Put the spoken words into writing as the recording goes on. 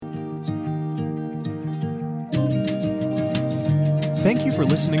Thank you for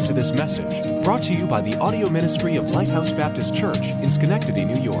listening to this message, brought to you by the audio ministry of Lighthouse Baptist Church in Schenectady,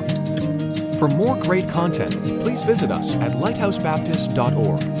 New York. For more great content, please visit us at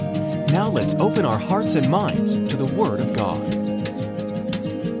lighthousebaptist.org. Now let's open our hearts and minds to the Word of God.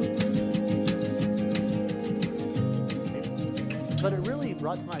 But it really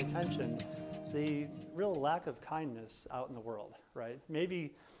brought to my attention the real lack of kindness out in the world, right?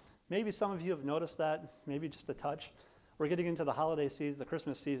 Maybe some of you have noticed that, maybe just a touch. We're getting into the holiday season, the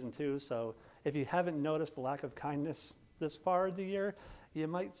Christmas season too, so if you haven't noticed the lack of kindness this far in the year, you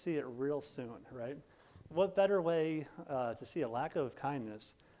might see it real soon, right? What better way to see a lack of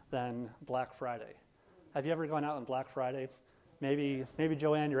kindness than Black Friday? Have you ever gone out on Black Friday? Maybe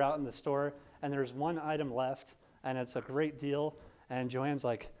Joanne, you're out in the store and there's one item left and it's a great deal, and Joanne's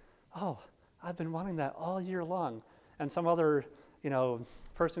like, oh, I've been wanting that all year long. And some other,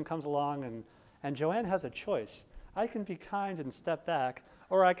 person comes along and Joanne has a choice. I can be kind and step back,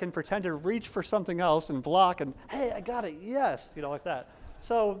 or I can pretend to reach for something else and block and, hey, I got it, yes, like that.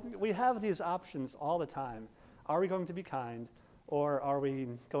 So we have these options all the time. Are we going to be kind, or are we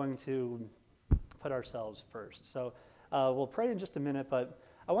going to put ourselves first? So we'll pray in just a minute, but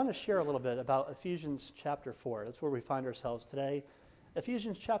I want to share a little bit about Ephesians chapter 4. That's where we find ourselves today.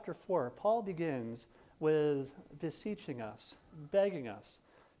 Ephesians chapter 4, Paul begins with beseeching us, begging us,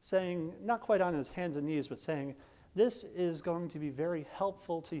 saying, not quite on his hands and knees, but saying, this is going to be very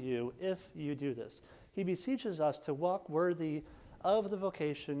helpful to you if you do this. He beseeches us to walk worthy of the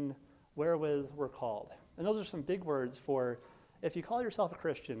vocation wherewith we're called. And those are some big words for, if you call yourself a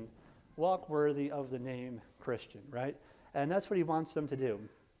Christian, walk worthy of the name Christian, right? And that's what he wants them to do.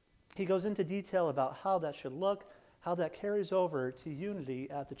 He goes into detail about how that should look, how that carries over to unity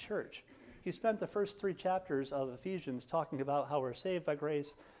at the church. He spent the first 3 chapters of Ephesians talking about how we're saved by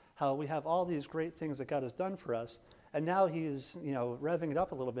grace, how we have all these great things that God has done for us, and now he's, revving it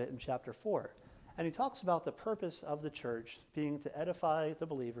up a little bit in chapter 4. And he talks about the purpose of the church being to edify the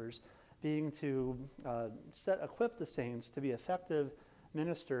believers, being to equip the saints to be effective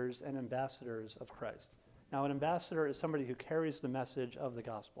ministers and ambassadors of Christ. Now, an ambassador is somebody who carries the message of the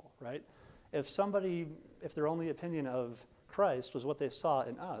gospel, right? If their only opinion of Christ was what they saw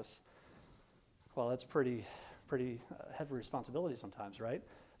in us, well, that's pretty heavy responsibility sometimes, right?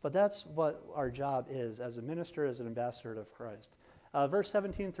 But that's what our job is as a minister, as an ambassador of Christ. Verse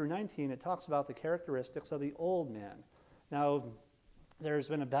 17 through 19, it talks about the characteristics of the old man. Now, there's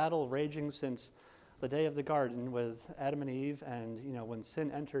been a battle raging since the day of the garden with Adam and Eve, and when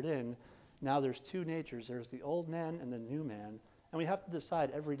sin entered in, now there's 2 natures. There's the old man and the new man, and we have to decide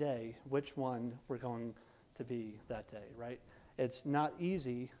every day which one we're going to be that day, right? It's not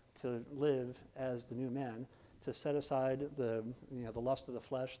easy to live as the new man, to set aside the lust of the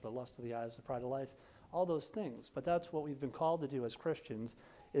flesh, the lust of the eyes, the pride of life, all those things. But that's what we've been called to do as Christians,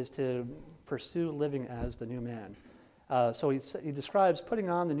 is to pursue living as the new man. So he describes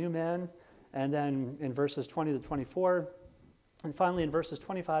putting on the new man, and then in verses 20 to 24, and finally in verses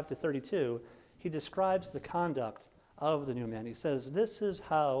 25 to 32, he describes the conduct of the new man. He says, this is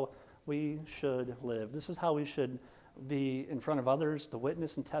how we should live. This is how we should be in front of others, the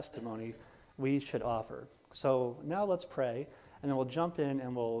witness and testimony we should offer. So now let's pray, and then we'll jump in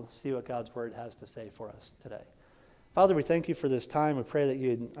and we'll see what God's word has to say for us today. Father, we thank you for this time. We pray that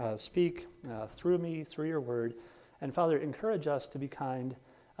you'd speak through me, through your word. And Father, encourage us to be kind.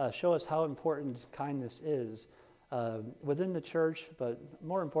 Show us how important kindness is within the church, but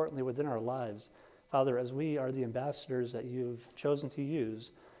more importantly, within our lives. Father, as we are the ambassadors that you've chosen to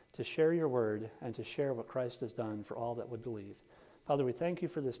use to share your word and to share what Christ has done for all that would believe. Father, we thank you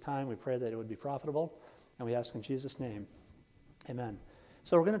for this time. We pray that it would be profitable, and we ask in Jesus' name, amen.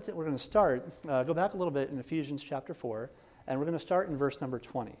 So we're going to start, go back a little bit in Ephesians chapter 4, and we're going to start in verse number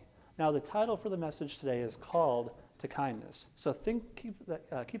 20. Now, the title for the message today is Called to Kindness. So keep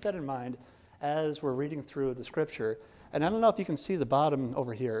that in mind as we're reading through the scripture. And I don't know if you can see the bottom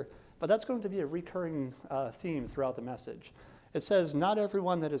over here, but that's going to be a recurring theme throughout the message. It says, not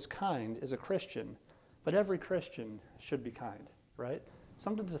everyone that is kind is a Christian, but every Christian should be kind, right?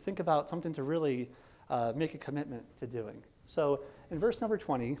 Something to think about, something to really make a commitment to doing. So in verse number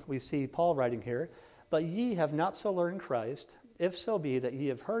 20, we see Paul writing here, but ye have not so learned Christ, if so be that ye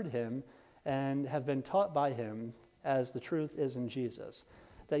have heard him and have been taught by him, as the truth is in Jesus,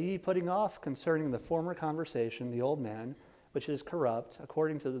 that ye putting off concerning the former conversation the old man, which is corrupt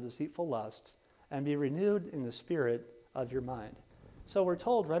according to the deceitful lusts, and be renewed in the spirit of your mind. So we're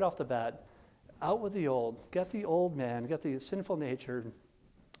told right off the bat, out with the old, get the old man, get the sinful nature,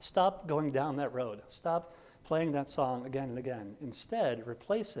 stop going down that road, stop playing that song again and again. Instead,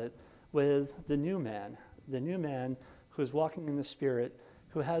 replace it with the new man who is walking in the Spirit,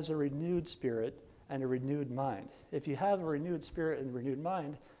 who has a renewed spirit and a renewed mind. If you have a renewed spirit and a renewed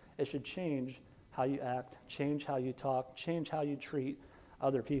mind, it should change how you act, change how you talk, change how you treat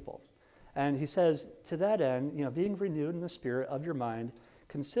other people. And he says, to that end, being renewed in the spirit of your mind,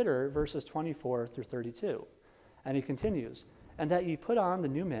 consider verses 24 through 32. And he continues, and that ye put on the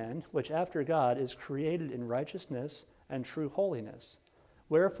new man, which after God is created in righteousness and true holiness.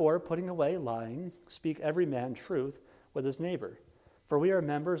 Wherefore, putting away lying, speak every man truth with his neighbor, for we are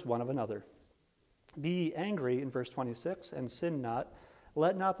members one of another. Be ye angry, in verse 26, and sin not.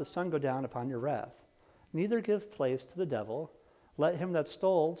 Let not the sun go down upon your wrath. Neither give place to the devil. Let him that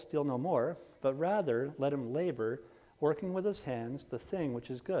stole steal no more, but rather let him labor, working with his hands the thing which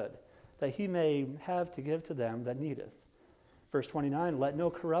is good, that he may have to give to them that needeth. Verse 29, let no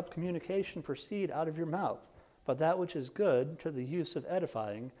corrupt communication proceed out of your mouth, but that which is good to the use of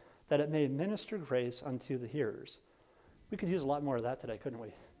edifying, that it may minister grace unto the hearers. We could use a lot more of that today, couldn't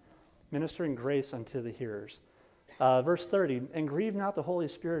we? Ministering grace unto the hearers. Verse 30, and grieve not the Holy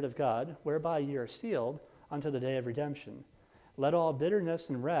Spirit of God, whereby ye are sealed unto the day of redemption. Let all bitterness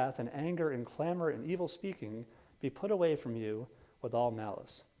and wrath and anger and clamor and evil speaking be put away from you with all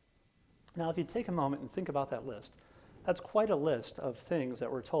malice. Now, if you take a moment and think about that list, that's quite a list of things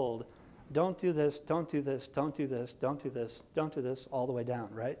that we're told, don't do this, don't do this, don't do this, don't do this, don't do this, all the way down,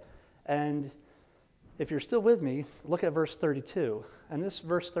 right? And if you're still with me, look at verse 32. And this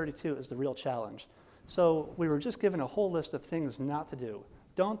verse 32 is the real challenge. So we were just given a whole list of things not to do.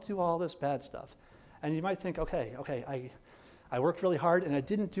 Don't do all this bad stuff. And you might think, okay, I worked really hard and I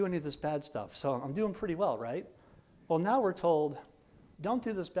didn't do any of this bad stuff, so I'm doing pretty well, right? Well, now we're told, don't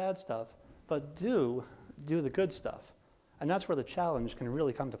do this bad stuff, but do the good stuff. And that's where the challenge can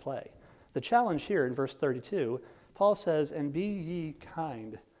really come to play. The challenge here in verse 32, Paul says, and be ye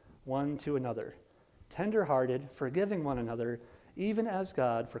kind one to another, tender-hearted, forgiving one another, even as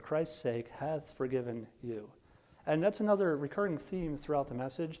God, for Christ's sake, hath forgiven you. And that's another recurring theme throughout the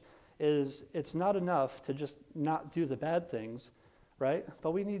message, is it's not enough to just not do the bad things, right?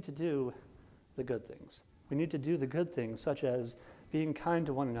 But we need to do the good things. We need to do the good things, such as being kind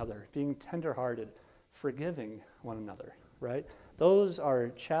to one another, being tender-hearted, forgiving one another, right? Those are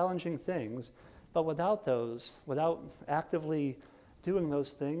challenging things, but without those, without actively doing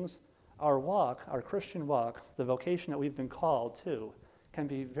those things, our walk, our Christian walk, the vocation that we've been called to, can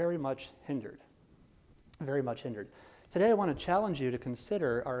be very much hindered. Very much hindered. Today I want to challenge you to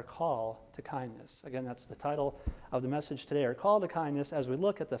consider our call to kindness. Again, that's the title of the message today, our call to kindness, as we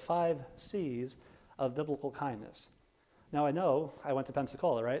look at the 5 C's of biblical kindness. Now I know, I went to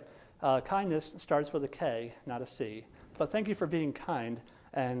Pensacola, right? Kindness starts with a K, not a C. But thank you for being kind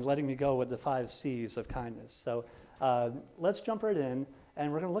and letting me go with the 5 C's of kindness. So let's jump right in,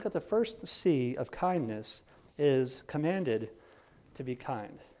 and we're going to look at the first C of kindness is commanded to be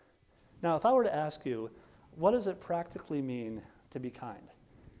kind. Now, if I were to ask you, what does it practically mean to be kind?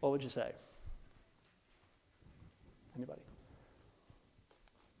 What would you say? Anybody?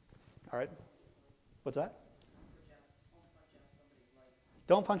 All right. What's that?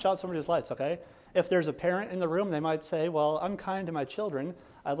 Don't punch out somebody's lights, okay? If there's a parent in the room, they might say, well, I'm kind to my children.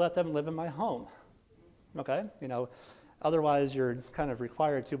 I let them live in my home. Okay? Otherwise you're kind of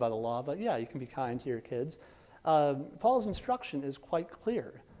required to by the law, but yeah, you can be kind to your kids. Paul's instruction is quite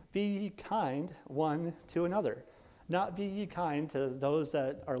clear. Be ye kind one to another. Not be ye kind to those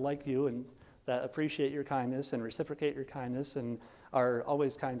that are like you and that appreciate your kindness and reciprocate your kindness and are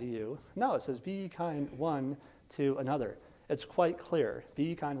always kind to you. No, it says be ye kind one to another. It's quite clear. Be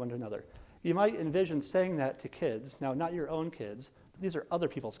ye kind one to another. You might envision saying that to kids. Now, not your own kids. But these are other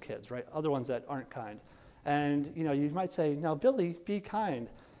people's kids, right? Other ones that aren't kind. And, you might say, now, Billy, be kind.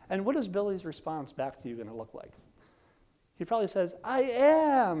 And what is Billy's response back to you going to look like? He probably says, I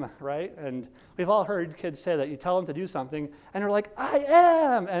am, right? And we've all heard kids say that. You tell them to do something, and they're like, I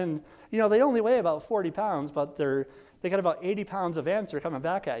am. And, they only weigh about 40 pounds, but they got about 80 pounds of answer coming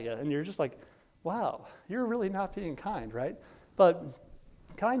back at you. And you're just like, wow, you're really not being kind, right? But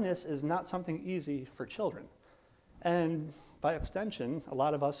kindness is not something easy for children. And by extension, a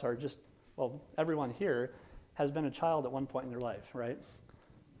lot of us are everyone here has been a child at one point in their life, right?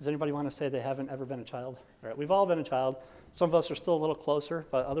 Does anybody want to say they haven't ever been a child? All right, we've all been a child. Some of us are still a little closer,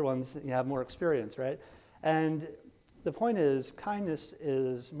 but other ones have more experience, right? And the point is, kindness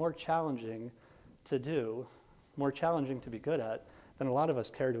is more challenging to do, more challenging to be good at than a lot of us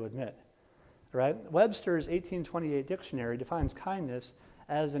care to admit, right? Webster's 1828 dictionary defines kindness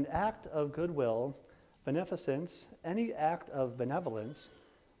as an act of goodwill, beneficence, any act of benevolence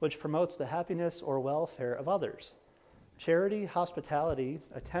which promotes the happiness or welfare of others. Charity, hospitality,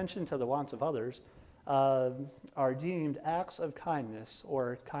 attention to the wants of others are deemed acts of kindness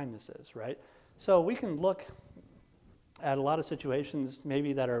or kindnesses, right? So we can look at a lot of situations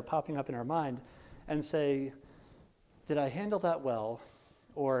maybe that are popping up in our mind and say, did I handle that well,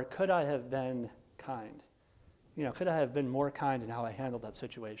 or could I have been kind? Could I have been more kind in how I handled that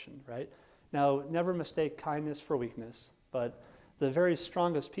situation, right? Now, never mistake kindness for weakness, but the very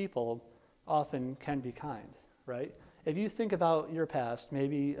strongest people often can be kind, right? If you think about your past,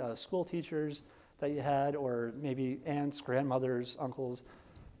 maybe school teachers that you had, or maybe aunts, grandmothers, uncles,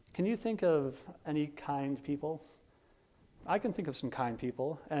 can you think of any kind people? I can think of some kind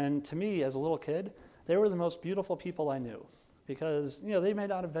people, and to me, as a little kid, they were the most beautiful people I knew, because they may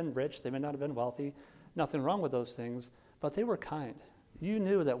not have been rich, they may not have been wealthy, nothing wrong with those things, but they were kind. You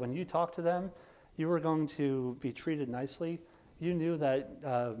knew that when you talked to them, you were going to be treated nicely. You knew that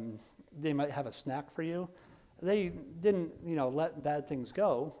they might have a snack for you. They didn't, let bad things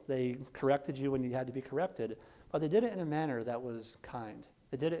go. They corrected you when you had to be corrected, but they did it in a manner that was kind.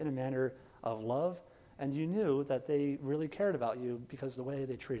 They did it in a manner of love, and you knew that they really cared about you because of the way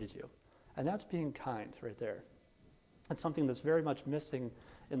they treated you. And that's being kind right there. It's something that's very much missing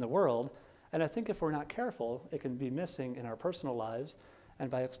in the world, and I think if we're not careful, it can be missing in our personal lives, and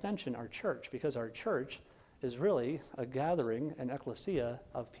by extension, our church, because our church is really a gathering, an ecclesia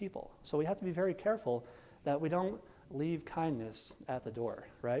of people. So we have to be very careful that we don't leave kindness at the door,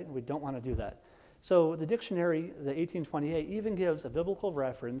 right? We don't want to do that. So the dictionary, the 1828, even gives a biblical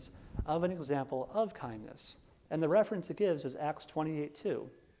reference of an example of kindness. And the reference it gives is Acts 28:2.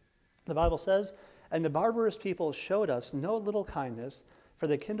 The Bible says, "And the barbarous people showed us no little kindness, for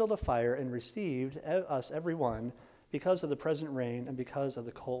they kindled a fire and received us every one because of the present rain and because of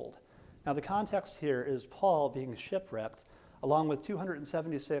the cold." Now the context here is Paul being shipwrecked along with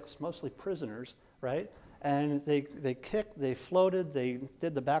 276 mostly prisoners, right? And they kicked, they floated, they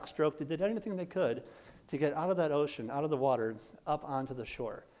did the backstroke, they did anything they could to get out of that ocean, out of the water, up onto the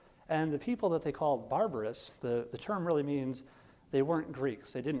shore. And the people that they called barbarous, the term really means they weren't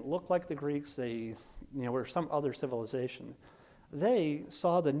Greeks. They didn't look like the Greeks. They were some other civilization. They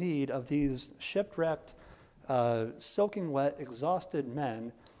saw the need of these shipwrecked, soaking wet, exhausted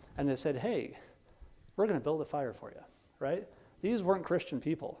men, and they said, hey, we're going to build a fire for you, right? These weren't Christian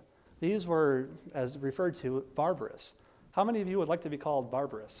people. These were, as referred to, barbarous. How many of you would like to be called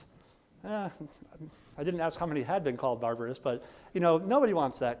barbarous? I didn't ask how many had been called barbarous, but nobody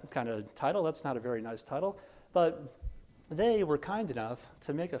wants that kind of title. That's not a very nice title. But they were kind enough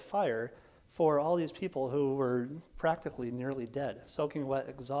to make a fire for all these people who were practically nearly dead, soaking wet,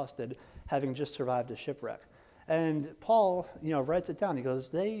 exhausted, having just survived a shipwreck. And Paul, writes it down. He goes,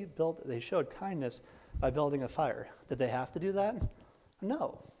 they showed kindness by building a fire. Did they have to do that?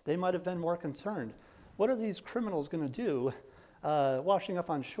 No. They might have been more concerned. What are these criminals going to do washing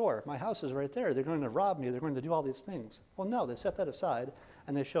up on shore? My house is right there. They're going to rob me. They're going to do all these things. Well, no, they set that aside,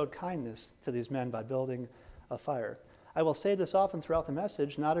 and they showed kindness to these men by building a fire. I will say this often throughout the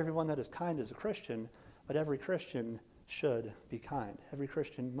message, not everyone that is kind is a Christian, but every Christian should be kind. Every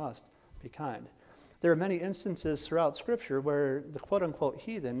Christian must be kind. There are many instances throughout Scripture where the quote-unquote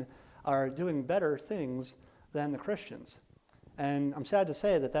heathen are doing better things than the Christians. And I'm sad to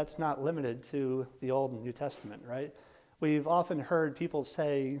say that that's not limited to the Old and New Testament, right? We've often heard people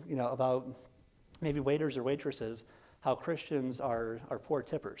say, about maybe waiters or waitresses, how Christians are poor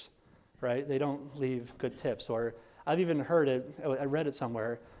tippers, right? They don't leave good tips. Or I've even heard it, I read it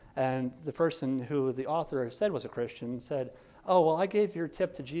somewhere, and the person who the author said was a Christian said, oh, well, I gave your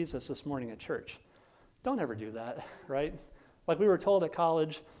tip to Jesus this morning at church. Don't ever do that, right? Like we were told at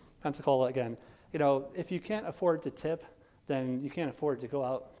college, Pensacola again, if you can't afford to tip, then you can't afford to go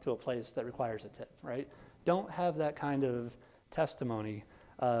out to a place that requires a tip, right? Don't have that kind of testimony,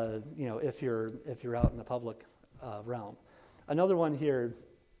 if you're out in the public realm. Another one here,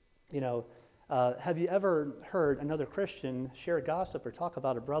 have you ever heard another Christian share gossip or talk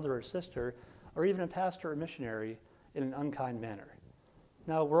about a brother or sister, or even a pastor or missionary in an unkind manner?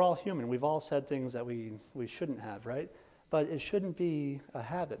 Now, we're all human. We've all said things that we shouldn't have, right? But it shouldn't be a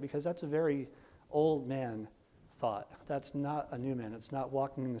habit, because that's a very old man thought. That's not a new man. It's not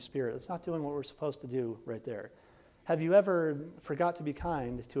walking in the Spirit. It's not doing what we're supposed to do right there. Have you ever forgot to be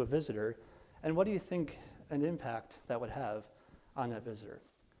kind to a visitor? And what do you think an impact that would have on that visitor?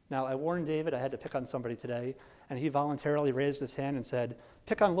 Now, I warned David I had to pick on somebody today, and he voluntarily raised his hand and said,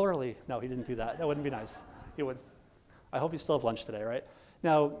 pick on Lorley. No, he didn't do that. That wouldn't be nice. He would. I hope you still have lunch today, right?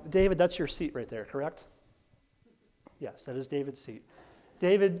 Now, David, that's your seat right there, correct? Yes, that is David's seat.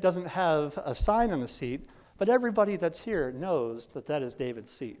 David doesn't have a sign on the seat, but everybody that's here knows that that is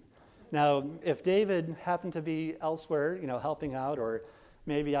David's seat. Now, if David happened to be elsewhere, helping out or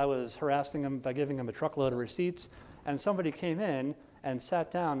Maybe I was harassing him by giving him a truckload of receipts, and somebody came in and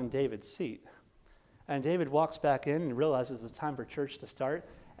sat down in David's seat. And David walks back in and realizes it's time for church to start,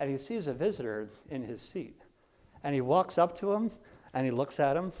 and he sees a visitor in his seat. And he walks up to him, and he looks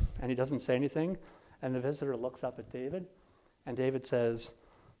at him, and he doesn't say anything. And the visitor looks up at David, and David says,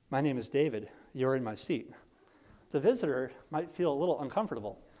 "My name is David. You're in my seat." The visitor might feel a little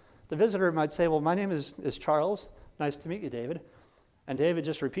uncomfortable. The visitor might say, "Well, my name is Charles. Nice to meet you, David." And David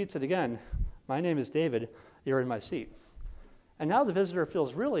just repeats it again. "My name is David. You're in my seat." And now the visitor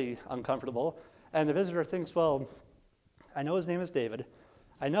feels really uncomfortable, and the visitor thinks, well, I know his name is David.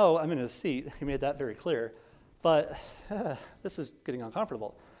 I know I'm in his seat. He made that very clear. But this is getting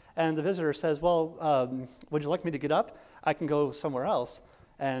uncomfortable. And the visitor says, well, would you like me to get up? I can go somewhere else.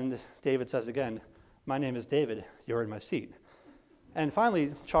 And David says again, "My name is David. You're in my seat." And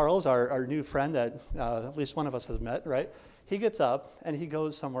finally, Charles, our new friend that at least one of us has met, right? He gets up and he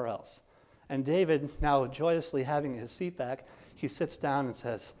goes somewhere else. And David, now joyously having his seat back, he sits down and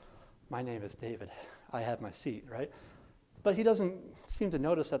says, "My name is David. I have my seat," right? But he doesn't seem to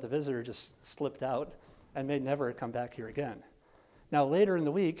notice that the visitor just slipped out and may never come back here again. Now, later in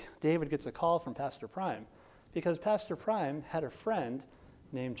the week, David gets a call from Pastor Prime because Pastor Prime had a friend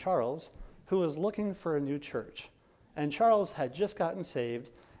named Charles who was looking for a new church. And Charles had just gotten saved,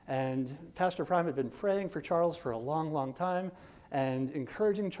 and Pastor Prime had been praying for Charles for a long, long time and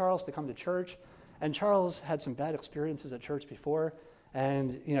encouraging Charles to come to church. And Charles had some bad experiences at church before,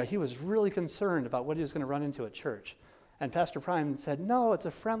 and he was really concerned about what he was going to run into at church. And Pastor Prime said, "No, it's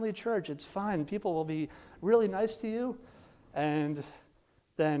a friendly church. It's fine. People will be really nice to you." And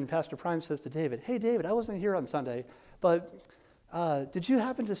then Pastor Prime says to David, "Hey, David, I wasn't here on Sunday, but did you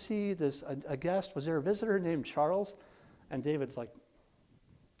happen to see a guest? Was there a visitor named Charles?" And David's like,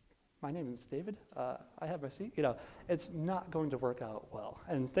 "My name is David. I have my seat." It's not going to work out well.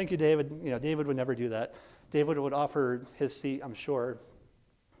 And thank you, David. David would never do that. David would offer his seat, I'm sure.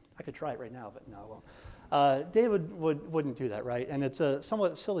 I could try it right now, but no, I won't. David wouldn't do that, right? And it's a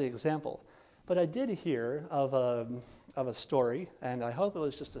somewhat silly example. But I did hear of a story, and I hope it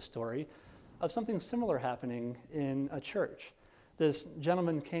was just a story, of something similar happening in a church. This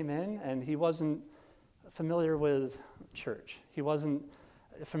gentleman came in, and he wasn't familiar with church. He wasn't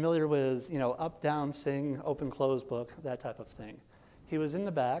familiar with, up, down, sing, open, close book, that type of thing. He was in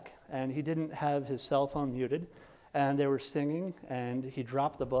the back, and he didn't have his cell phone muted, and they were singing, and he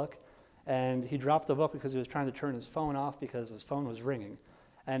dropped the book, because he was trying to turn his phone off because his phone was ringing.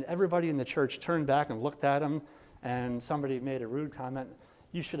 And everybody in the church turned back and looked at him, and somebody made a rude comment,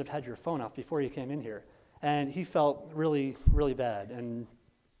 "You should have had your phone off before you came in here." And he felt really, really bad, and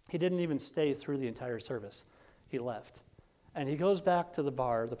he didn't even stay through the entire service. He left. And he goes back to the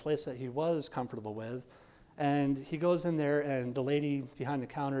bar, the place that he was comfortable with, and he goes in there, and the lady behind the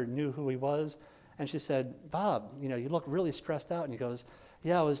counter knew who he was, and she said, "Bob, you look really stressed out." And he goes,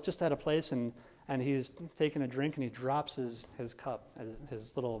 "Yeah, I was just at a place," and he's taking a drink, and he drops his cup,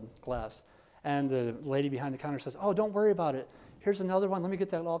 his little glass. And the lady behind the counter says, "Oh, don't worry about it. Here's another one. Let me get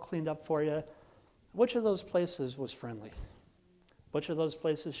that all cleaned up for you." Which of those places was friendly? Which of those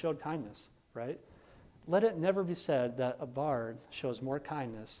places showed kindness, right? Let it never be said that a bar shows more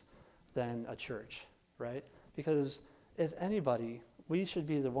kindness than a church, right? Because if anybody, we should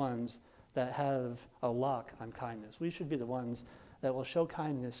be the ones that have a lock on kindness. We should be the ones that will show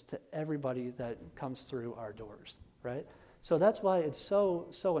kindness to everybody that comes through our doors, right? So that's why it's so,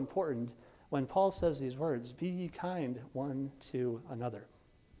 so important when Paul says these words, "Be ye kind one to another."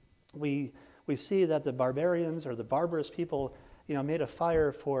 We see that the barbarians or the barbarous people, made a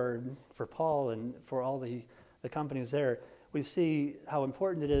fire for Paul and for all the companies there. We see how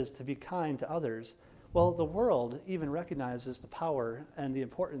important it is to be kind to others. Well, the world even recognizes the power and the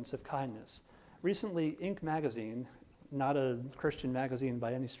importance of kindness. Recently, Inc. magazine, not a Christian magazine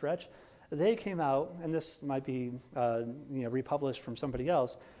by any stretch, they came out, and this might be republished from somebody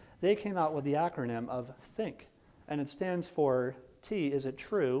else, they came out with the acronym of THINK, and it stands for T, is it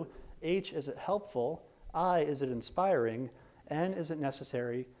true? H, is it helpful? I, is it inspiring? N, is it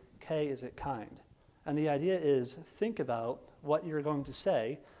necessary? K, is it kind? And the idea is think about what you're going to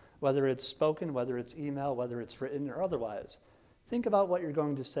say, whether it's spoken, whether it's email, whether it's written or otherwise. Think about what you're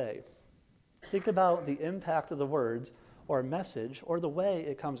going to say. Think about the impact of the words or message or the way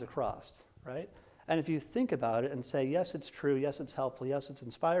it comes across, right? And if you think about it and say, yes, it's true, yes, it's helpful, yes, it's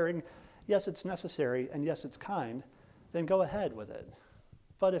inspiring, yes, it's necessary, and yes, it's kind, then go ahead with it.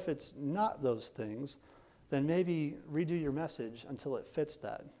 But if it's not those things, then maybe redo your message until it fits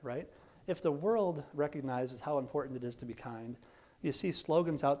that, right? If the world recognizes how important it is to be kind, you see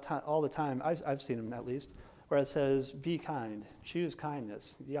slogans out all the time, I've seen them at least, where it says, be kind, choose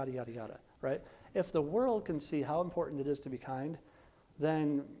kindness, yada, yada, yada, right? If the world can see how important it is to be kind,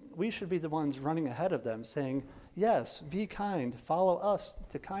 then we should be the ones running ahead of them saying, yes, be kind, follow us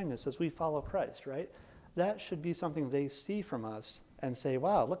to kindness as we follow Christ, right? That should be something they see from us and say,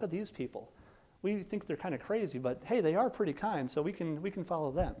 wow, look at these people. We think they're kind of crazy, but hey, they are pretty kind, so we can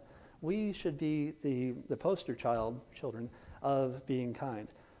follow them. We should be the poster children of being kind.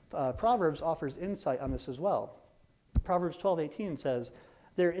 Proverbs offers insight on this as well. Proverbs 12:18 says,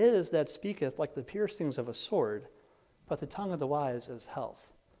 there is that speaketh like the piercings of a sword, but the tongue of the wise is health.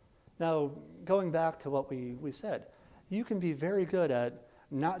 Now, going back to what we said, you can be very good at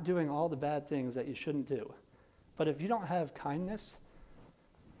not doing all the bad things that you shouldn't do. But if you don't have kindness,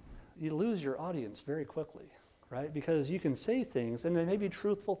 you lose your audience very quickly, right? Because you can say things, and they may be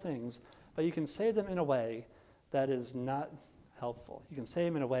truthful things, but you can say them in a way that is not helpful. You can say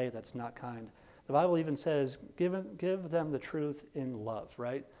them in a way that's not kind. The Bible even says, give them the truth in love,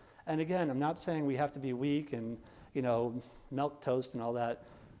 right? And again, I'm not saying we have to be weak and, milk toast and all that.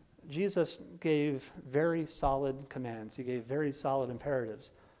 Jesus gave very solid commands. He gave very solid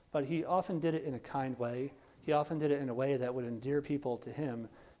imperatives. But he often did it in a kind way. He often did it in a way that would endear people to him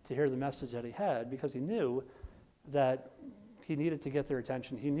to hear the message that he had, because he knew that he needed to get their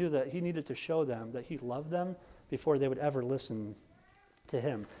attention. He knew that he needed to show them that he loved them before they would ever listen to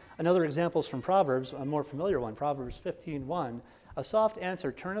him. Another example is from Proverbs, a more familiar one, Proverbs 15:1. A soft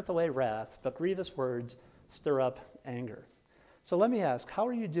answer turneth away wrath, but grievous words stir up anger. So let me ask, how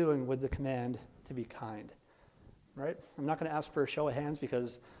are you doing with the command to be kind? Right? I'm not going to ask for a show of hands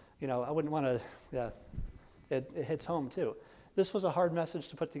because, I wouldn't want to, it hits home too. This was a hard message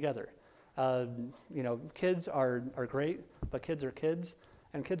to put together. Kids are great, but kids are kids,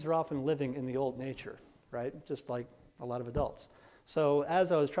 and kids are often living in the old nature, right? Just like a lot of adults. So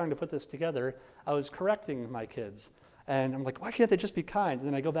as I was trying to put this together, I was correcting my kids. And I'm like, why can't they just be kind? And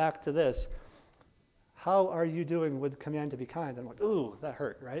then I go back to this. How are you doing with the command to be kind? I'm like, ooh, that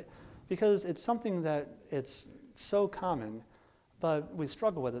hurt, right? Because it's something that it's so common, but we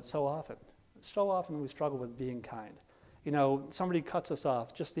struggle with it so often. So often we struggle with being kind. Somebody cuts us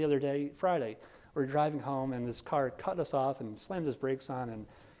off. Just the other day, Friday, we're driving home and this car cut us off and slammed his brakes on. And,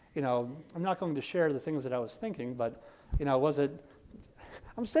 I'm not going to share the things that I was thinking, but, was it,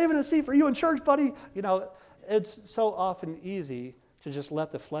 I'm saving a seat for you in church, buddy. It's so often easy to just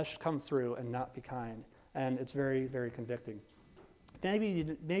let the flesh come through and not be kind. And it's very, very convicting. Maybe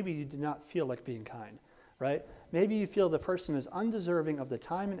you do not feel like being kind, right? Maybe you feel the person is undeserving of the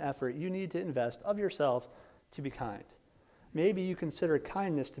time and effort you need to invest of yourself to be kind. Maybe you consider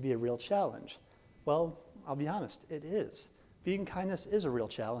kindness to be a real challenge. Well, I'll be honest, it is. Being kindness is a real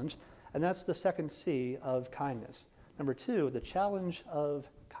challenge, and that's the second C of kindness. Number 2, the challenge of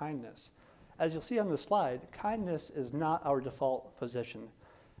kindness. As you'll see on the slide, kindness is not our default position.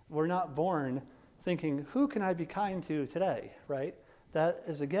 We're not born thinking, who can I be kind to today, right? That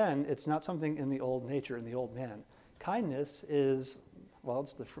is, again, it's not something in the old nature, in the old man. Kindness is,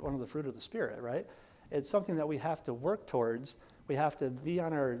 it's one of the fruit of the Spirit, right? It's something that we have to work towards. We have to be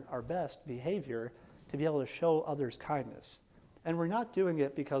on our best behavior to be able to show others kindness. And we're not doing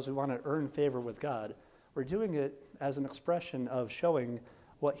it because we want to earn favor with God. We're doing it as an expression of showing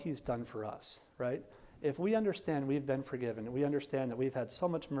what he's done for us, right? If we understand we've been forgiven, we understand that we've had so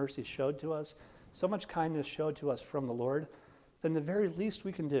much mercy showed to us, so much kindness showed to us from the Lord, then the very least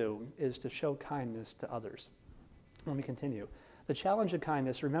we can do is to show kindness to others. Let me continue. The challenge of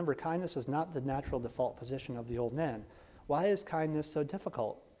kindness, remember, kindness is not the natural default position of the old man. Why is kindness so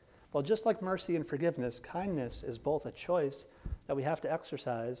difficult? Well, just like mercy and forgiveness, kindness is both a choice that we have to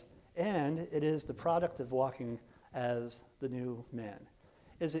exercise, and it is the product of walking as the new man.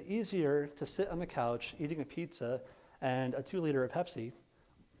 Is it easier to sit on the couch eating a pizza and a 2-liter of Pepsi,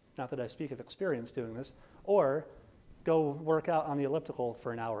 not that I speak of experience doing this, or go work out on the elliptical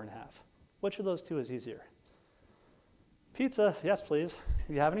for an hour and a half? Which of those two is easier? Pizza, yes, please.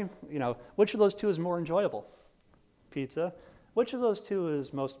 You have any? Which of those two is more enjoyable? Pizza. Which of those two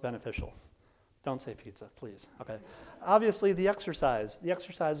is most beneficial? Don't say pizza, please. Okay. Obviously, the exercise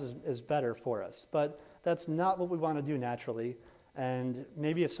is better for us, but that's not what we want to do naturally. And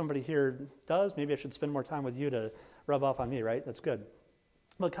maybe if somebody here does, maybe I should spend more time with you to rub off on me, right? That's good.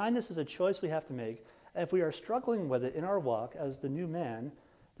 But kindness is a choice we have to make. If we are struggling with it in our walk as the new man,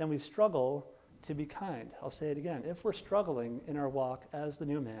 then we struggle to be kind. I'll say it again. If we're struggling in our walk as the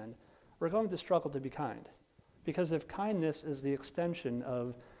new man, we're going to struggle to be kind. Because if kindness is the extension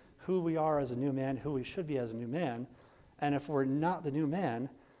of who we are as a new man, who we should be as a new man, and if we're not the new man,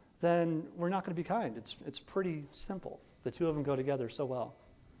 then we're not going to be kind. It's pretty simple. The two of them go together so well.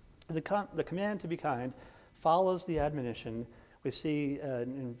 The command to be kind follows the admonition we see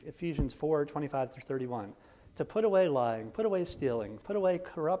in Ephesians 4:25-31, to put away lying, put away stealing, put away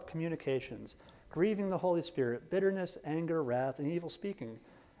corrupt communications, grieving the Holy Spirit, bitterness, anger, wrath, and evil speaking.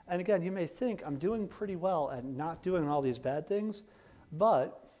 And again, you may think I'm doing pretty well at not doing all these bad things,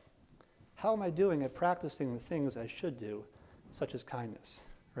 but how am I doing at practicing the things I should do, such as kindness,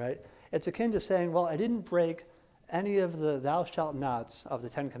 right? It's akin to saying, well, I didn't break any of the thou shalt nots of the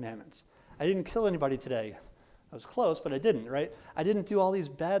 10 Commandments. I didn't kill anybody today. I was close, but I didn't, right? I didn't do all these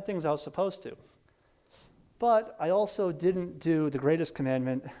bad things I was supposed to. But I also didn't do the greatest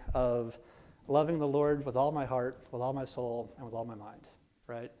commandment of loving the Lord with all my heart, with all my soul, and with all my mind,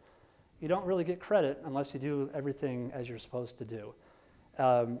 right? You don't really get credit unless you do everything as you're supposed to do.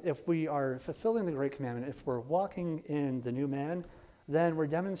 If we are fulfilling the great commandment, if we're walking in the new man, then we're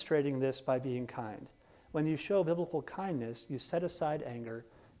demonstrating this by being kind. When you show biblical kindness, you set aside anger,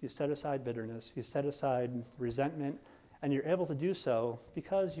 you set aside bitterness, you set aside resentment, and you're able to do so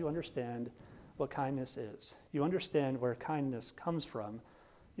because you understand what kindness is. You understand where kindness comes from.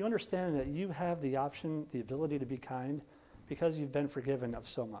 You understand that you have the option, the ability to be kind because you've been forgiven of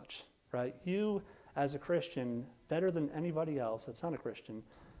so much, right? You, as a Christian, better than anybody else that's not a Christian,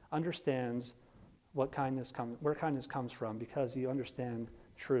 understands where kindness comes from because you understand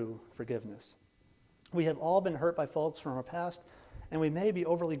true forgiveness. We have all been hurt by folks from our past, and we may be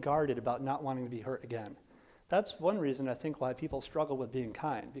overly guarded about not wanting to be hurt again. That's one reason I think why people struggle with being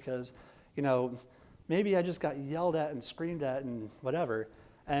kind, because, maybe I just got yelled at and screamed at and whatever,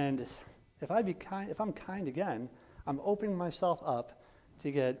 and if I'm kind again, I'm opening myself up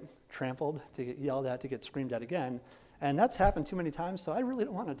to get trampled, to get yelled at, to get screamed at again, and that's happened too many times, so I really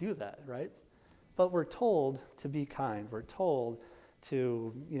don't want to do that, right? But we're told to be kind. We're told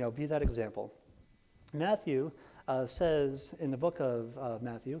to, be that example. Matthew says in the book of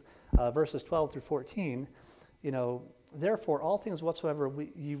Matthew, verses 12-14, therefore all things whatsoever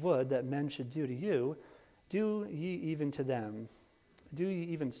ye would that men should do to you, do ye even to them. Do ye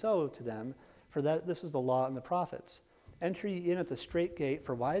even so to them, for that this is the law and the prophets. Enter ye in at the strait gate,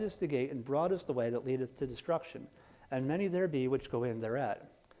 for wide is the gate, and broad is the way that leadeth to destruction, and many there be which go in thereat.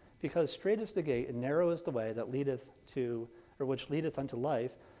 Because strait is the gate, and narrow is the way that which leadeth unto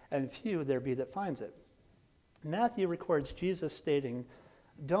life, and few there be that finds it. Matthew records Jesus stating,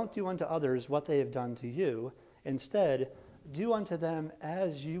 don't do unto others what they have done to you. Instead, do unto them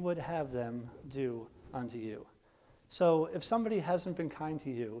as you would have them do unto you. So if somebody hasn't been kind to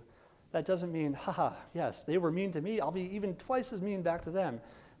you, that doesn't mean, yes, they were mean to me, I'll be even twice as mean back to them.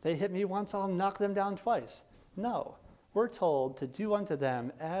 They hit me once, I'll knock them down twice. No, we're told to do unto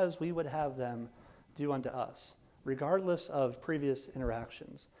them as we would have them do unto us, regardless of previous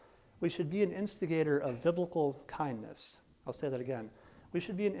interactions. We should be an instigator of biblical kindness. I'll say that again. We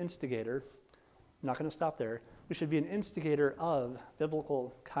should be an instigator. I'm not going to stop there. We should be an instigator of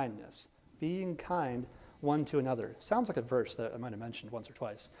biblical kindness, being kind one to another. Sounds like a verse that I might have mentioned once or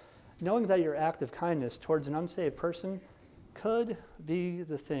twice. Knowing that your act of kindness towards an unsaved person could be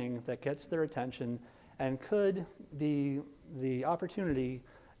the thing that gets their attention and could be the opportunity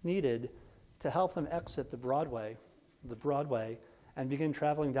needed to help them exit the broad way, and begin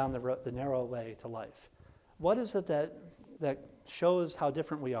traveling down the narrow way to life. What is it that shows how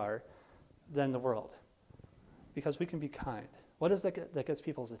different we are than the world? Because we can be kind. What is that gets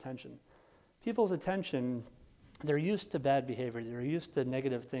people's attention? People's attention, they're used to bad behavior. They're used to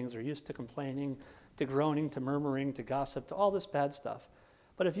negative things. They're used to complaining, to groaning, to murmuring, to gossip, to all this bad stuff.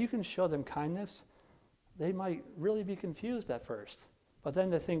 But if you can show them kindness, they might really be confused at first. But then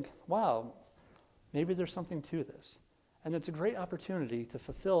they think, wow, maybe there's something to this. And it's a great opportunity to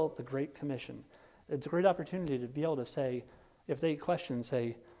fulfill the Great Commission. It's a great opportunity to be able to say, if they question,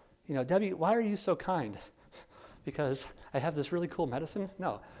 say, Debbie, why are you so kind? Because I have this really cool medicine?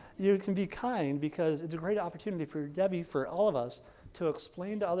 No. You can be kind because it's a great opportunity for Debbie, for all of us, to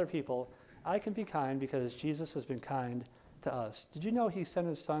explain to other people, I can be kind because Jesus has been kind to us. Did you know he sent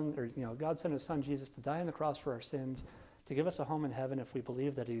his son, God sent his son Jesus to die on the cross for our sins, to give us a home in heaven if we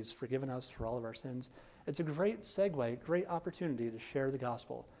believe that he's forgiven us for all of our sins? It's a great segue, great opportunity to share the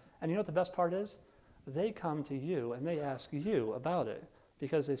gospel. And you know what the best part is? They come to you and they ask you about it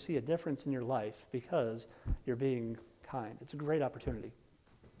because they see a difference in your life because you're being kind. It's a great opportunity.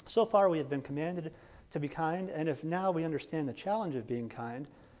 So far we have been commanded to be kind, and if now we understand the challenge of being kind,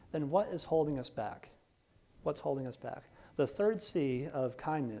 then what is holding us back? What's holding us back? The third C of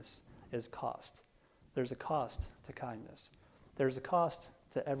kindness is cost. There's a cost to kindness. There's a cost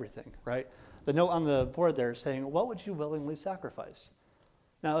to everything, right? The note on the board there is saying, what would you willingly sacrifice?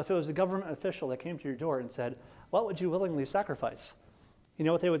 Now, if it was a government official that came to your door and said, what would you willingly sacrifice? You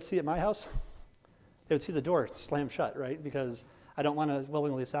know what they would see at my house? they would see the door slam shut, right? Because I don't want to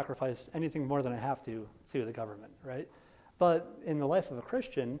willingly sacrifice anything more than I have to the government, right? But in the life of a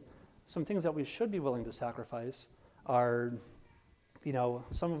Christian, some things that we should be willing to sacrifice are,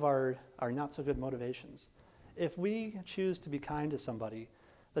 some of our not so good motivations. If we choose to be kind to somebody,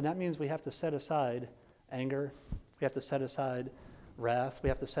 then that means we have to set aside anger, we have to set aside wrath, we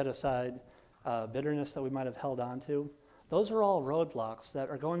have to set aside bitterness that we might have held on to. Those are all roadblocks that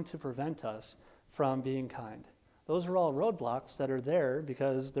are going to prevent us from being kind. Those are all roadblocks that are there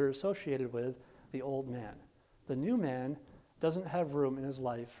because they're associated with the old man. The new man doesn't have room in his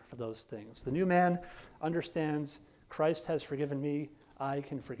life for those things. The new man understands Christ has forgiven me, I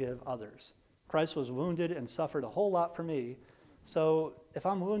can forgive others. Christ was wounded and suffered a whole lot for me. So if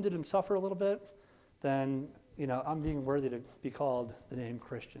I'm wounded and suffer a little bit, then I'm being worthy to be called the name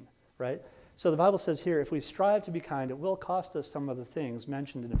Christian, right? So the Bible says here, if we strive to be kind, it will cost us some of the things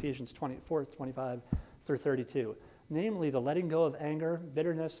mentioned in Ephesians 24:25 through 32, namely the letting go of anger,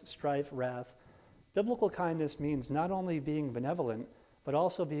 bitterness, strife, wrath. Biblical kindness means not only being benevolent, but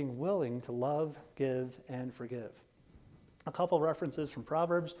also being willing to love, give, and forgive. A couple references from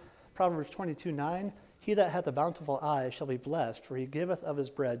Proverbs. Proverbs 22:9, he that hath a bountiful eye shall be blessed, for he giveth of his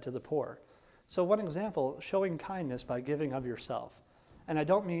bread to the poor. So one example, showing kindness by giving of yourself. And I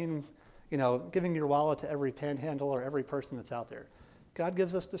don't mean, giving your wallet to every panhandle or every person that's out there. God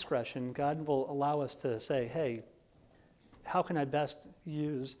gives us discretion. God will allow us to say, hey, how can I best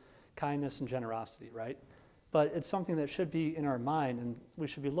use kindness and generosity, right? But it's something that should be in our mind, and we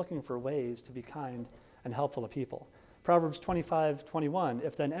should be looking for ways to be kind and helpful to people. Proverbs 25:21,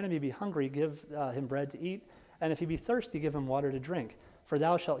 if thine enemy be hungry, give him bread to eat, and if he be thirsty, give him water to drink. For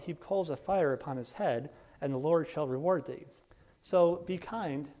thou shalt heap coals of fire upon his head, and the Lord shall reward thee. So be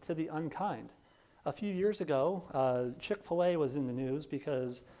kind to the unkind. A few years ago, Chick-fil-A was in the news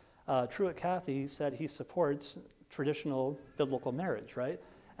because Truett Cathy said he supports traditional biblical marriage, right?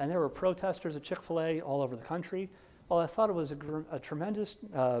 And there were protesters at Chick-fil-A all over the country. Well, I thought it was a tremendous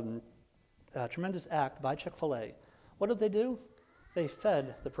act by Chick-fil-A. What did they do? They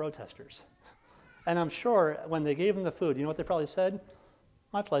fed the protesters. And I'm sure when they gave them the food, you know what they probably said?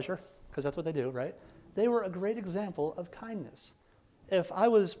 My pleasure, because that's what they do, right? They were a great example of kindness. If I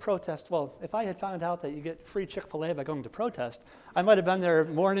had found out that you get free Chick-fil-A by going to protest, I might have been there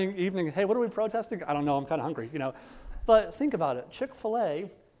morning, evening, hey, what are we protesting? I don't know, I'm kind of hungry, But think about it. Chick-fil-A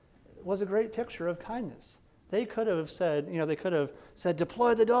was a great picture of kindness. They could have said,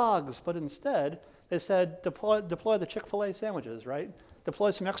 deploy the dogs, but instead they said, deploy the Chick-fil-A sandwiches, right?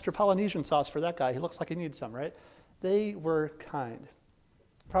 Deploy some extra Polynesian sauce for that guy. He looks like he needs some, right? They were kind.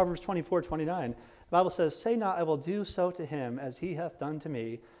 Proverbs 24:29, the Bible says, say not, I will do so to him as he hath done to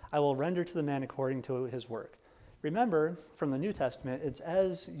me. I will render to the man according to his work. Remember, from the New Testament, it's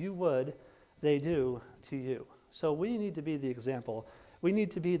as you would, they do to you. So we need to be the example. We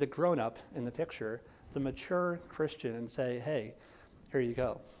need to be the grown-up in the picture, the mature Christian, and say, hey, here you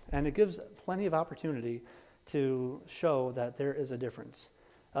go. And it gives plenty of opportunity to show that there is a difference.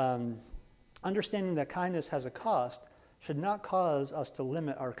 Understanding that kindness has a cost should not cause us to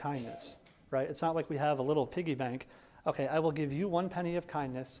limit our kindness, right? It's not like we have a little piggy bank. Okay, I will give you 1 penny of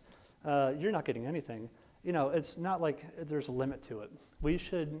kindness. You're not getting anything. It's not like there's a limit to it. We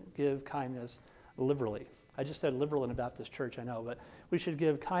should give kindness liberally. I just said liberal in a Baptist church, I know, but we should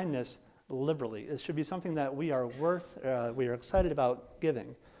give kindness liberally. It should be something that we are excited about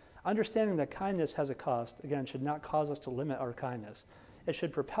giving. Understanding that kindness has a cost, again, should not cause us to limit our kindness. It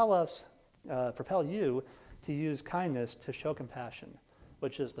should propel you to use kindness to show compassion,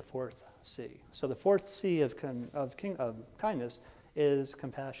 which is the 4th C. So the 4th C of kindness is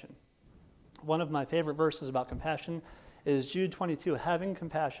compassion. One of my favorite verses about compassion is Jude 22, having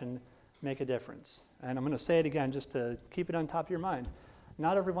compassion make a difference. And I'm going to say it again just to keep it on top of your mind.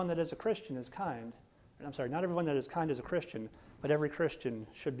 Not everyone that is a Christian is kind. Not everyone that is kind is a Christian, but every Christian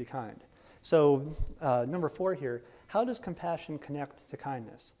should be kind. So number 4 here, how does compassion connect to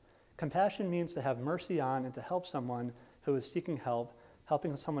kindness? Compassion means to have mercy on and to help someone who is seeking help,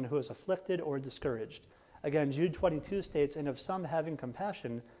 helping someone who is afflicted or discouraged. Again, Jude 22 states, and of some having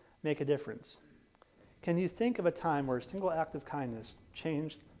compassion make a difference. Can you think of a time where a single act of kindness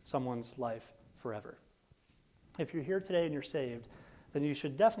changed someone's life forever? If you're here today and you're saved, then you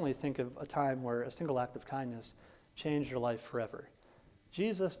should definitely think of a time where a single act of kindness changed your life forever.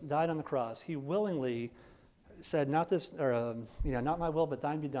 Jesus died on the cross. He willingly said, not my will, but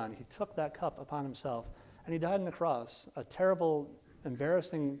thine be done. He took that cup upon himself, and he died on the cross, a terrible,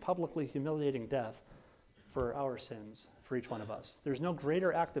 embarrassing, publicly humiliating death for our sins, for each one of us. There's no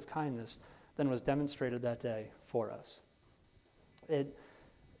greater act of kindness than was demonstrated that day for us.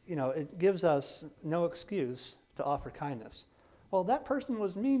 it gives us no excuse to offer kindness. Well, that person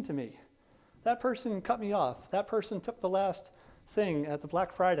was mean to me. That person cut me off. That person took the last thing at the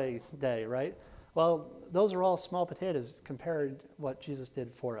Black Friday day, right? Well, those are all small potatoes compared to what Jesus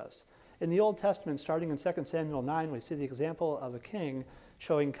did for us. In the Old Testament, starting in 2 Samuel 9, we see the example of a king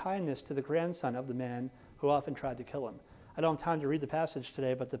showing kindness to the grandson of the man who often tried to kill him. I don't have time to read the passage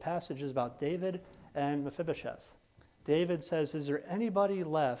today, but the passage is about David and Mephibosheth. David says, is there anybody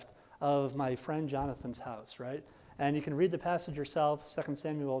left of my friend Jonathan's house, right? And you can read the passage yourself, 2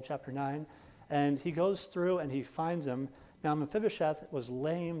 Samuel chapter 9, and he goes through and he finds him. Now Mephibosheth was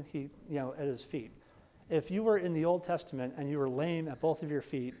lame, at his feet. If you were in the Old Testament and you were lame at both of your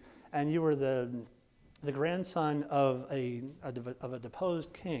feet, and you were the grandson of a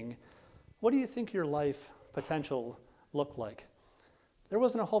deposed king, what do you think your life potential looked like? There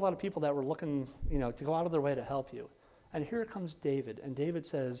wasn't a whole lot of people that were looking, to go out of their way to help you. And here comes David, and David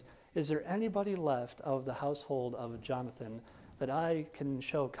says, is there anybody left of the household of Jonathan that I can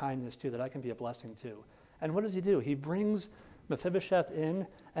show kindness to, that I can be a blessing to? And what does he do? He brings Mephibosheth in,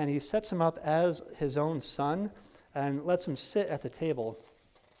 and he sets him up as his own son, and lets him sit at the table.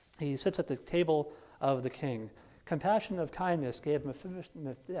 He sits at the table of the king. Compassion of kindness gave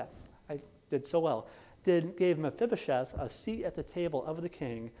Mephibosheth, gave Mephibosheth a seat at the table of the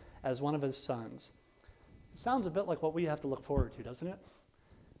king as one of his sons. It sounds a bit like what we have to look forward to, doesn't it?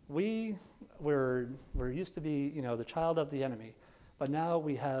 We're used to be, the child of the enemy, but now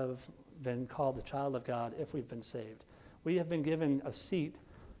we have been called the child of God if we've been saved. We have been given a seat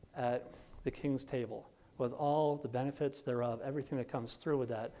at the king's table with all the benefits thereof, everything that comes through with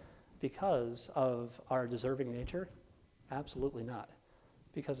that. Because of our deserving nature? Absolutely not.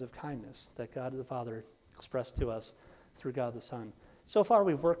 Because of kindness that God the Father expressed to us through God the Son. So far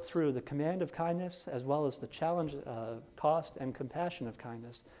we've worked through the command of kindness as well as the challenge, cost, and compassion of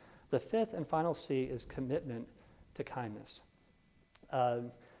kindness. The fifth and final C is commitment to kindness.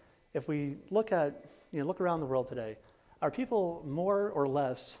 If we look around the world today, are people more or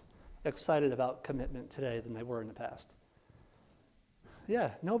less excited about commitment today than they were in the past?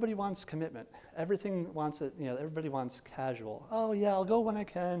 Yeah, nobody wants commitment. Everything wants it, everybody wants casual. Oh yeah, I'll go when I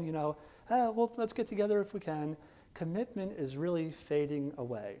can, well, let's get together if we can. Commitment is really fading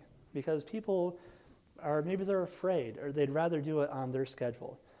away because people maybe they're afraid or they'd rather do it on their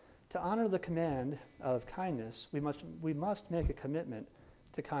schedule. To honor the command of kindness, we must make a commitment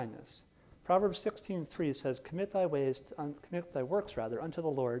to kindness. Proverbs 16:3 says, commit thy works unto the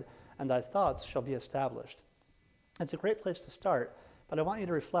Lord, and thy thoughts shall be established. It's a great place to start. But I want you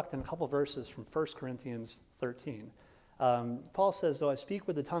to reflect on a couple verses from 1 Corinthians 13. Paul says, though I speak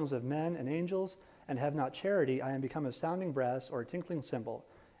with the tongues of men and angels and have not charity, I am become a sounding brass or a tinkling cymbal.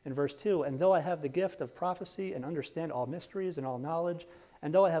 In verse 2, and though I have the gift of prophecy and understand all mysteries and all knowledge,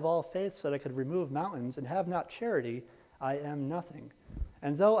 and though I have all faith so that I could remove mountains and have not charity, I am nothing.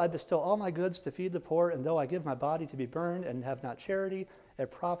 And though I bestow all my goods to feed the poor, and though I give my body to be burned and have not charity,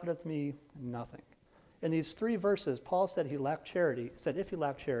 it profiteth me nothing. In these three verses, Paul said he lacked charity. He said if he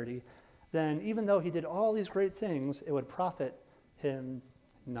lacked charity, then even though he did all these great things, it would profit him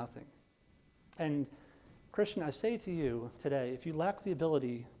nothing. And Christian, I say to you today, if you lack the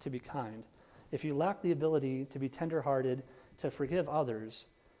ability to be kind, if you lack the ability to be tenderhearted, to forgive others,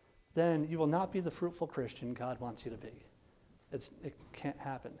 then you will not be the fruitful Christian God wants you to be. It can't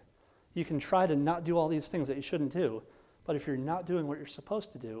happen. You can try to not do all these things that you shouldn't do, but if you're not doing what you're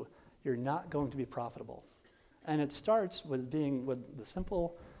supposed to do, you're not going to be profitable. And it starts with the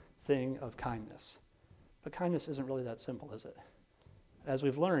simple thing of kindness. But kindness isn't really that simple, is it? As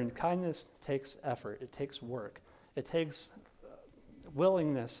we've learned, kindness takes effort. It takes work. It takes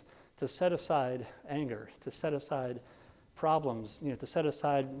willingness to set aside anger, to set aside problems, to set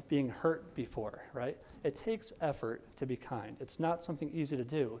aside being hurt before, right? It takes effort to be kind. It's not something easy to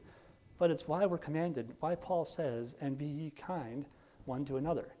do, but it's why we're commanded, why Paul says, and be ye kind one to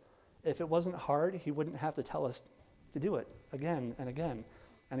another. If it wasn't hard, he wouldn't have to tell us to do it again and again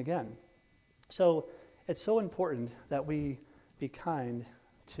and again. So it's so important that we be kind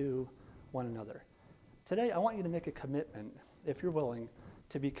to one another. Today, I want you to make a commitment, if you're willing,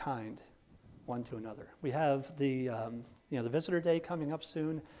 to be kind one to another. We have the Visitor Day coming up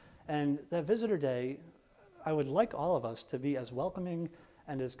soon, and that Visitor Day, I would like all of us to be as welcoming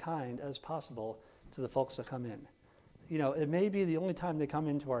and as kind as possible to the folks that come in. It may be the only time they come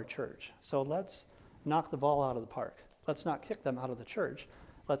into our church. So let's knock the ball out of the park. Let's not kick them out of the church.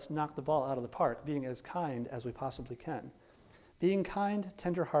 Let's knock the ball out of the park, being as kind as we possibly can. Being kind,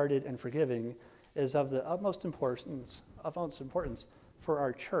 tenderhearted, and forgiving is of the utmost importance for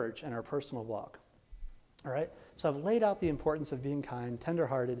our church and our personal walk. All right? So I've laid out the importance of being kind,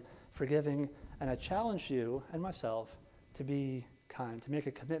 tenderhearted, forgiving, and I challenge you and myself to be kind, to make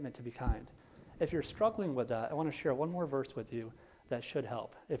a commitment to be kind. If you're struggling with that, I want to share one more verse with you that should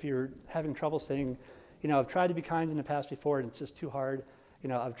help. If you're having trouble saying, I've tried to be kind in the past before and it's just too hard,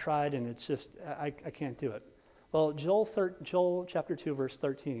 I've tried and it's just, I can't do it. Well, Joel chapter 2, verse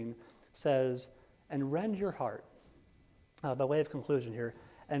 13 says, and rend your heart, by way of conclusion here,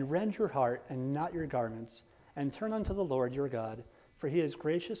 and rend your heart and not your garments, and turn unto the Lord your God, for he is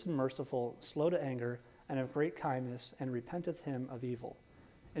gracious and merciful, slow to anger, and of great kindness, and repenteth him of evil.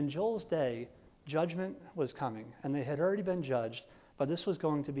 In Joel's day, judgment was coming, and they had already been judged, but this was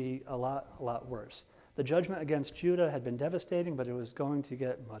going to be a lot worse. The judgment against Judah had been devastating, but it was going to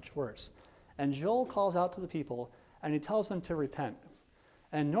get much worse. And Joel calls out to the people, and he tells them to repent.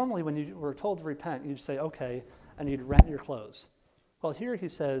 And normally when you were told to repent, you'd say, okay, and you'd rent your clothes. Well, here he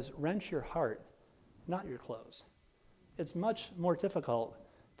says, rent your heart, not your clothes. It's much more difficult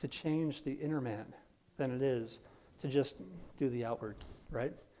to change the inner man than it is to just do the outward,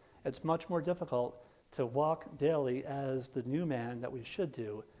 right? It's much more difficult to walk daily as the new man that we should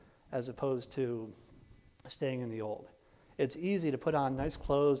do, as opposed to staying in the old. It's easy to put on nice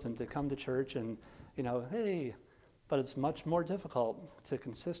clothes and to come to church and, hey, but it's much more difficult to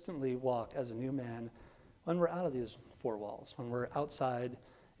consistently walk as a new man when we're out of these four walls, when we're outside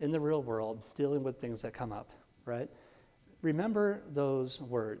in the real world dealing with things that come up, right? Remember those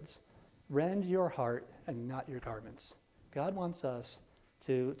words. Rend your heart and not your garments. God wants us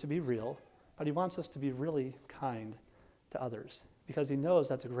to be real, but he wants us to be really kind to others because he knows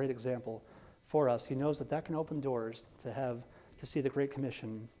that's a great example for us. He knows that can open doors to see the Great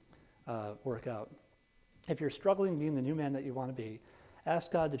Commission work out. If you're struggling being the new man that you want to be,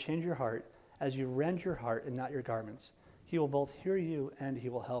 ask God to change your heart as you rend your heart and not your garments. He will both hear you and he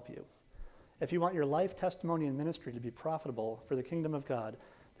will help you. If you want your life, testimony, and ministry to be profitable for the kingdom of God,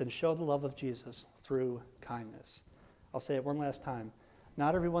 then show the love of Jesus through kindness. I'll say it one last time.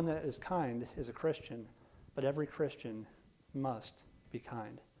 Not everyone that is kind is a Christian, but every Christian must be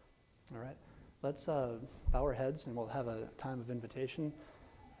kind. All right? Let's bow our heads and we'll have a time of invitation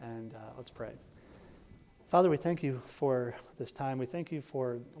and let's pray. Father, we thank you for this time. We thank you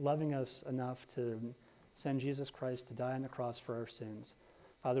for loving us enough to send Jesus Christ to die on the cross for our sins.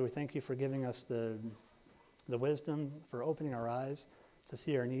 Father, we thank you for giving us the wisdom, for opening our eyes to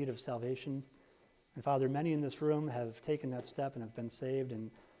see our need of salvation. And Father, many in this room have taken that step and have been saved,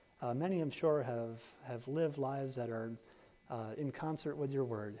 and many, I'm sure, have lived lives that are in concert with your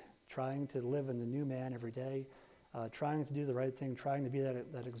word, trying to live in the new man every day, trying to do the right thing, trying to be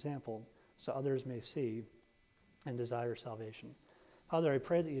that example so others may see and desire salvation. Father, I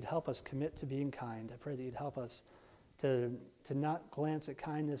pray that you'd help us commit to being kind. I pray that you'd help us to not glance at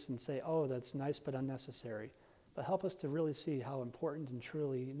kindness and say, oh, that's nice but unnecessary, but help us to really see how important and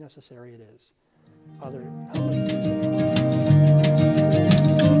truly necessary it is. Father, help us.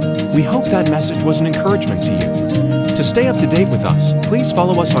 We hope that message was an encouragement to you. To stay up to date with us, please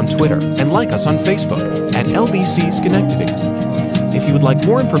follow us on Twitter and like us on Facebook at LBC Schenectady. If you would like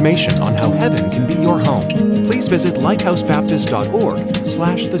more information on how heaven can be your home, please visit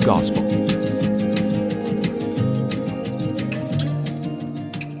lighthousebaptist.org/thegospel.